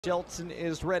Shelton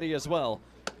is ready as well.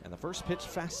 And the first pitch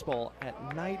fastball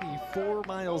at 94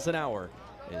 miles an hour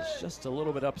is just a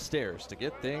little bit upstairs to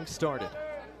get things started.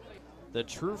 The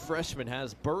true freshman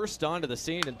has burst onto the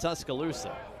scene in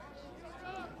Tuscaloosa.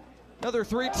 Another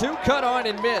 3-2 cut on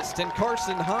and missed, and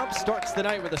Carson Hobbs starts the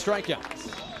night with a strikeout.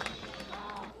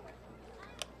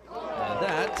 And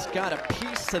that's got a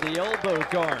piece of the elbow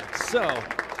guard. So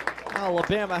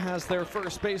Alabama has their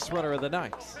first base runner of the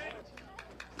night.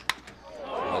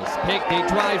 Pickney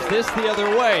drives this the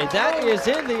other way. That is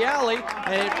in the alley,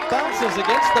 and it bounces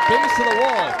against the base of the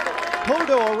wall.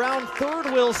 Hodo around third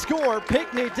will score.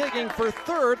 Pickney digging for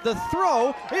third. The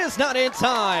throw is not in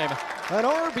time. An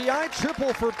RBI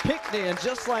triple for Pickney, and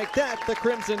just like that, the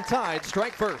Crimson Tide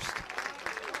strike first.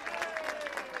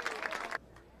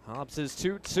 Hobbs is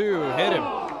 2-2. Hit him.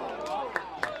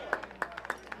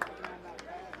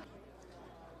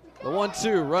 The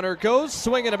 1-2. Runner goes.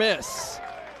 Swing and a miss.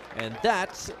 And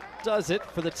that does it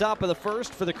for the top of the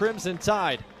first for the Crimson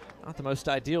Tide. Not the most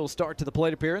ideal start to the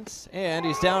plate appearance, and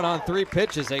he's down on 3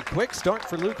 pitches. A quick start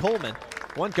for Luke Holman.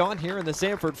 One gone here in the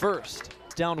Samford first.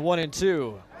 It's down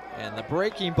 1-2, and the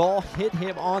breaking ball hit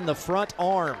him on the front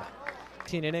arm.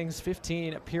 15 innings,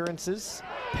 15 appearances.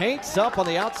 Paints up on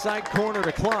the outside corner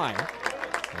to climb.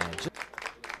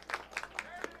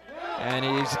 And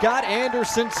he's got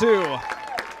Anderson too.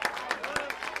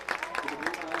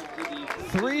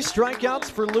 3 strikeouts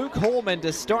for Luke Holman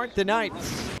to start the night.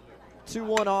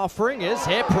 2-1 offering is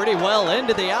hit pretty well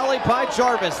into the alley by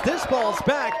Jarvis. This ball's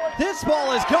back. This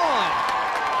ball is gone.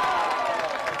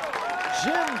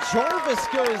 Jim Jarvis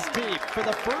goes deep. For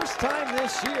the first time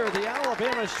this year, the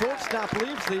Alabama shortstop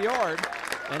leaves the yard,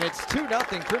 and it's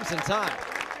 2-0 Crimson Tide.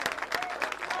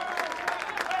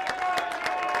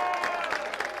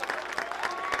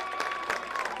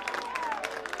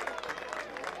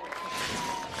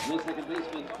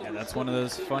 Yeah, that's one of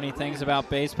those funny things about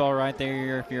baseball right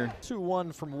there. If you're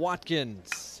 2-1 from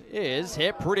Watkins is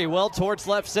hit pretty well towards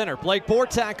left center. Blake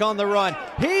Bortak on the run.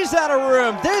 He's out of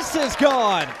room. This is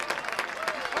gone.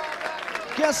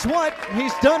 Guess what?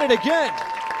 He's done it again.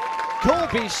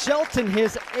 Colby Shelton,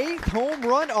 his 8th home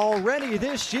run already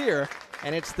this year,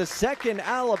 and it's the 2nd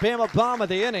Alabama bomb of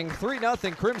the inning.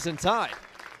 3-0 Crimson Tide.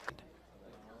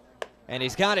 And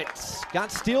he's got it.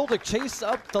 Got Steele to chase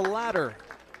up the ladder.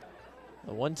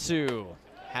 The 1-2.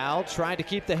 Hal tried to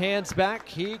keep the hands back.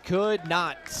 He could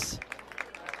not.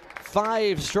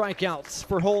 5 strikeouts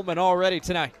for Holman already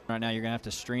tonight. Right now, you're going to have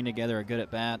to string together a good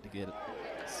at-bat to get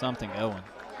something going.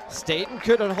 Staten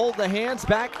couldn't hold the hands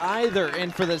back either.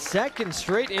 And for the 2nd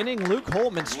straight inning, Luke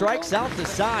Holman strikes out the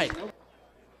side.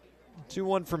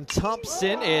 2-1 from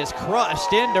Thompson is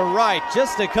crushed into right.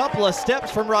 Just a couple of steps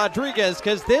from Rodriguez,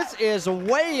 because this is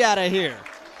way out of here.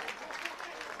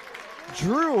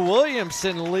 Drew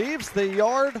Williamson leaves the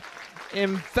yard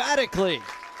emphatically.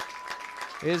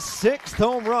 His 6th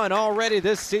home run already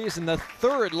this season, the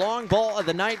 3rd long ball of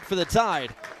the night for the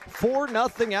Tide.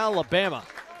 4-0 Alabama.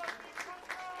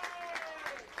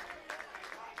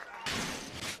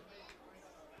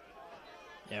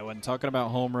 Yeah, when talking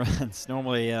about home runs,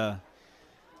 normally a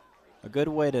good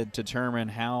way to determine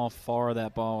how far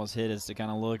that ball was hit is to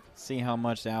kind of look, see how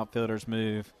much the outfielders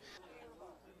move.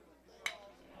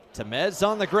 Temez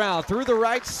on the ground through the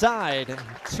right side.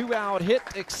 2-out hit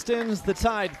extends the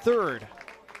Tide 3rd.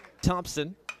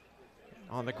 Thompson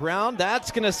on the ground.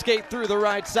 That's going to skate through the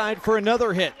right side for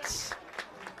another hit.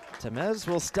 Temez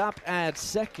will stop at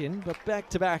 2nd, but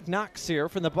back-to-back knocks here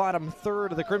from the bottom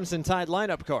 3rd of the Crimson Tide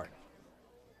lineup card.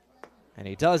 And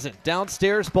he doesn't.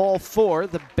 Downstairs, ball 4.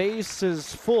 The base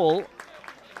is full.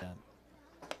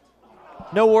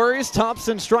 No worries.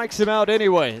 Thompson strikes him out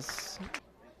anyways.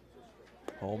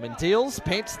 Holman deals,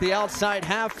 paints the outside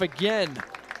half again.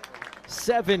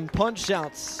 7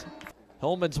 punch-outs.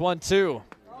 Holman's 1-2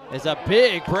 is a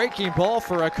big breaking ball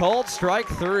for a called strike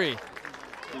 3.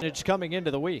 Coming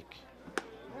into the week.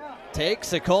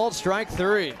 Takes a called strike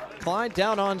 3. Klein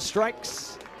down on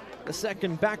strikes. The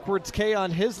 2nd backwards K on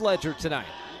his ledger tonight.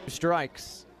 2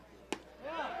 strikes.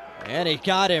 And he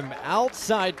got him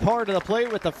outside part of the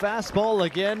plate with the fastball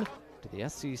again to the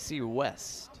SEC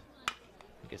West.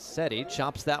 Gassetti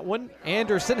chops that one.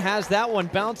 Anderson has that one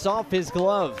bounce off his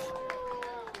glove.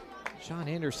 John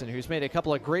Anderson, who's made a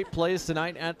couple of great plays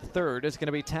tonight at 3rd, is going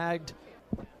to be tagged.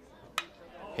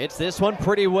 Hits this one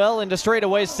pretty well into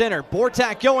straightaway center.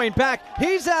 Bortak going back.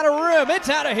 He's out of room. It's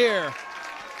out of here.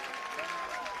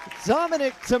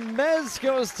 Dominic Temez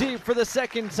goes deep for the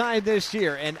 2nd time this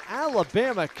year, and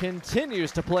Alabama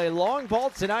continues to play long ball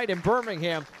tonight in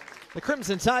Birmingham. The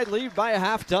Crimson Tide lead by a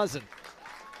half dozen.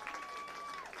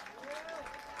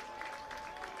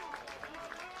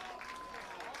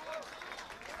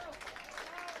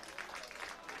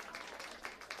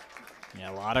 Yeah,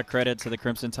 a lot of credit to the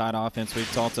Crimson Tide offense.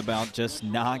 We've talked about just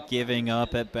not giving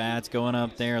up at bats, going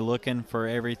up there, looking for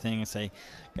everything. Say,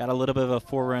 got a little bit of a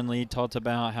 4-run lead. Talked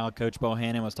about how Coach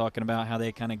Bohannon was talking about how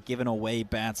they kind of given away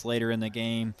bats later in the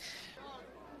game.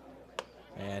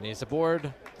 And he's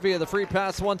aboard via the free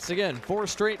pass once again. 4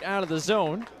 straight out of the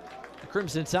zone. The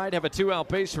Crimson Tide have a 2-out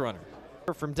base runner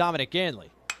from Dominic Ganley.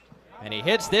 And he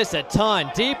hits this a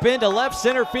ton, deep into left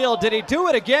center field. Did he do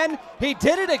it again? He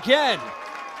did it again.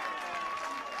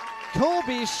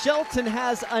 Colby Shelton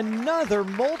has another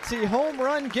multi-home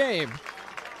run game.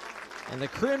 And the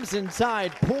Crimson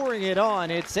Tide pouring it on.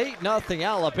 It's 8-0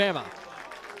 Alabama.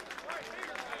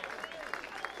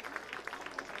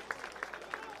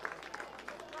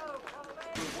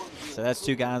 So that's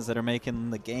 2 guys that are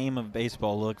making the game of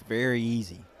baseball look very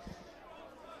easy.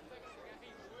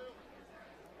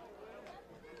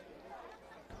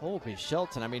 Colby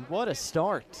Shelton, I mean, what a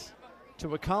start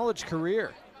to a college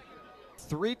career.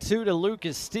 3-2 to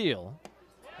Lucas Steele.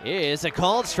 Is a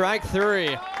called strike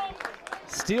 3.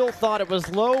 Steele thought it was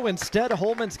low. Instead,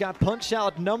 Holman's got punch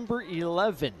out number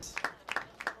 11.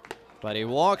 But he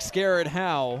walks Garrett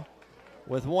Howe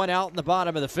with 1 out in the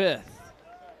bottom of the 5th.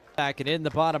 Back and in the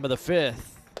bottom of the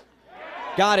 5th.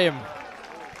 Got him.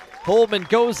 Holman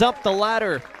goes up the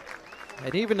ladder.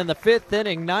 And even in the 5th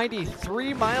inning,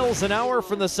 93 miles an hour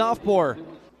from the sophomore.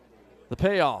 The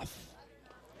payoff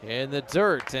in the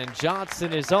dirt, and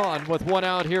Johnson is on with 1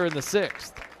 out here in the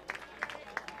 6th.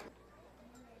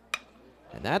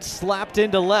 And that's slapped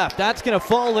into left. That's going to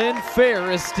fall in fair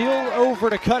as Steele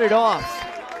over to cut it off.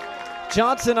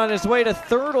 Johnson on his way to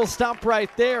 3rd will stop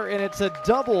right there, and it's a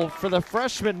double for the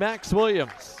freshman Max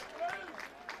Williams.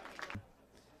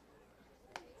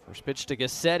 First pitch to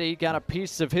Gassetti, got a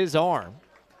piece of his arm.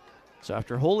 So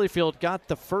after Holyfield got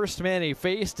the first man he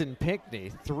faced in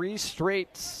Pinckney, 3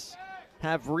 straights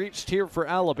have reached here for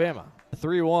Alabama.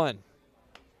 3-1.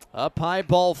 Up high,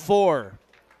 ball 4.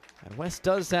 And West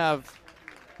does have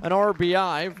an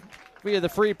RBI via the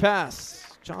free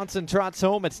pass. Johnson trots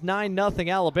home. It's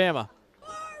 9-0 Alabama.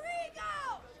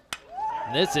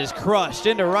 And this is crushed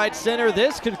into right center.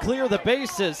 This could clear the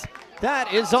bases.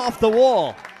 That is off the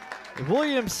wall.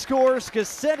 Williams scores,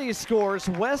 Gassetti scores,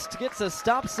 West gets a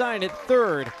stop sign at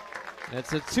 3rd. And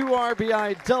it's a 2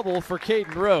 RBI double for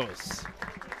Caden Rose.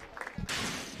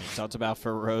 Talked about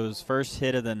for Rose, first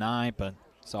hit of the night, but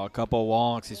saw a couple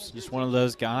walks. He's just one of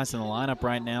those guys in the lineup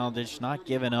right now that's just not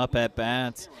giving up at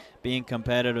bats, being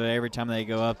competitive every time they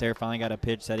go up there. Finally got a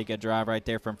pitch that he could drive right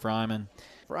there from Fryman.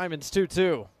 Fryman's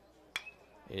 2-2.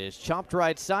 Is chopped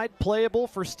right side, playable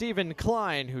for Stephen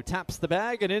Klein, who taps the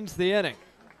bag and ends the inning.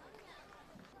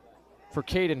 For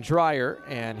Caden Dreyer,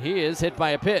 and he is hit by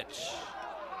a pitch.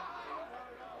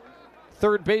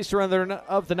 3rd base runner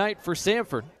of the night for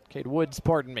Samford. Cade Woods,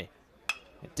 pardon me.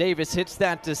 Davis hits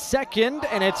that to 2nd,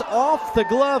 and it's off the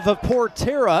glove of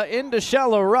Portera into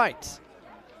shallow right.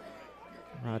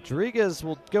 Rodriguez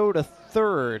will go to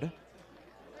 3rd.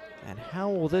 And how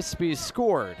will this be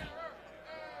scored?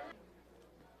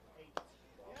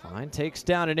 Klein takes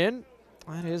down and in.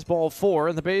 That is ball 4,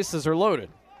 and the bases are loaded.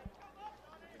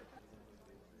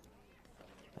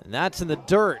 And that's in the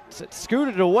dirt. It's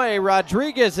scooted away.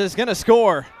 Rodriguez is going to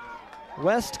score.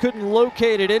 West couldn't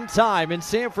locate it in time, and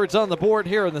Samford's on the board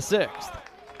here in the 6th.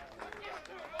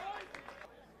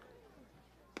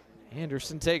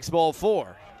 Anderson takes ball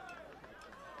 4.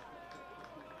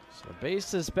 So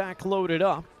bases back loaded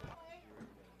up.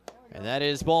 And that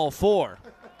is ball 4.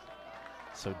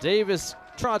 So Davis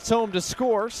trots home to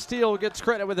score. Steele gets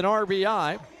credit with an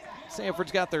RBI.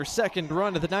 Samford's got their 2nd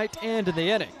run of the night and in the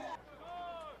inning.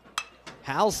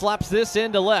 Hal slaps this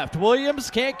into left. Williams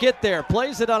can't get there.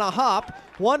 Plays it on a hop.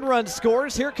 1 run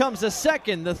scores. Here comes a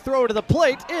 2nd. The throw to the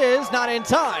plate is not in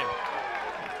time.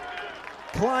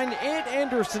 Klein and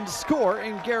Anderson score,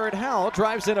 and Garrett Howell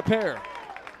drives in a pair.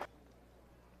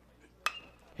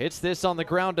 Hits this on the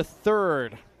ground to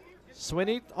 3rd.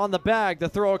 Swinney on the bag. The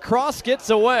throw across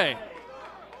gets away.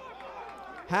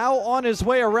 Howe on his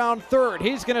way around 3rd.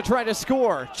 He's going to try to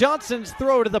score. Johnson's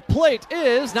throw to the plate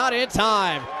is not in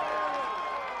time.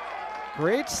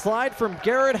 Great slide from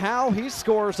Garrett Howe. He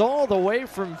scores all the way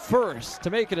from 1st to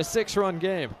make it a 6-run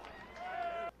game.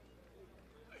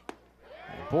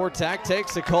 Bortak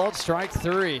takes a called strike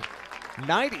 3.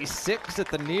 96 at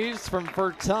the knees from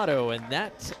Furtado, and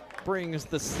that brings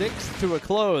the 6th to a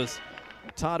close.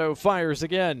 Furtado fires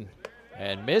again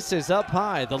and misses up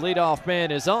high. The leadoff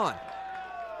man is on.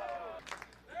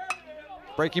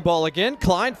 Breaking ball again.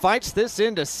 Klein fights this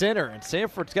into center, and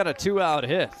Samford's got a 2-out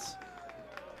hit.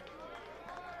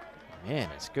 Man,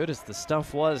 as good as the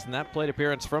stuff was in that plate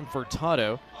appearance from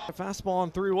Furtado. A fastball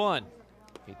on 3-1.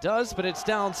 He does, but it's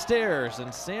downstairs, and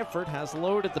Samford has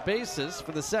loaded the bases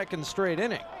for the second straight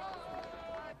inning.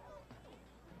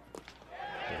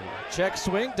 Check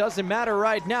swing, doesn't matter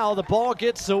right now. The ball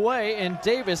gets away, and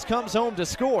Davis comes home to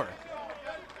score.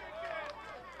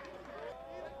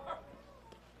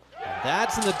 And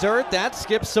that's in the dirt. That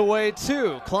skips away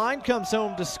too. Klein comes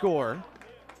home to score.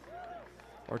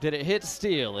 Or did it hit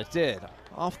Steele? It did.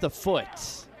 Off the foot.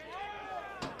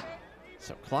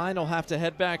 So Klein will have to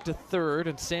head back to third,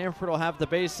 and Samford will have the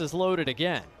bases loaded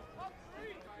again.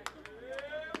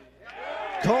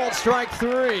 Called strike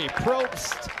three.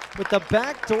 Probst with the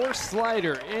backdoor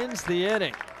slider ends the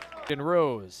inning. And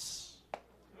Rose.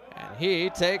 And he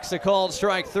takes a called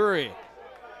strike three.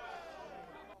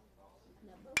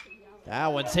 That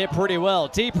one's hit pretty well.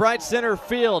 Deep right center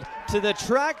field. To the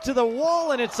track, to the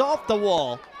wall, and it's off the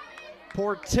wall.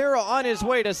 Portera on his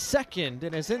way to second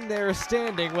and is in there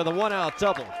standing with a one-out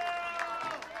double.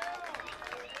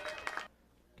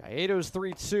 Gallardo's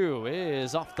 3-2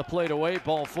 is off the plate away,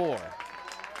 ball four.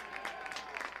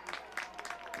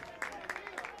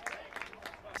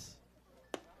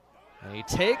 And he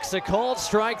takes a called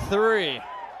strike three.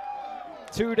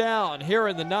 2 down here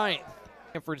in the ninth.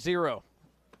 For 0.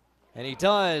 And he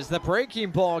does. The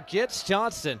breaking ball gets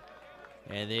Johnson.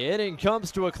 And the inning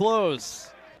comes to a close.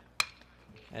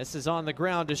 This is on the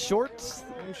ground to short.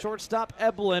 Shortstop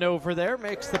Eblin over there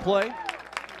makes the play.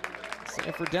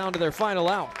 Samford down to their final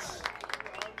out.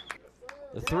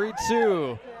 The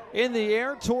 3-2 in the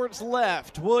air towards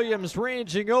left. Williams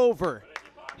ranging over.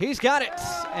 He's got it.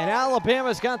 And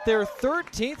Alabama's got their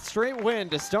 13th straight win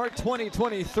to start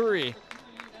 2023.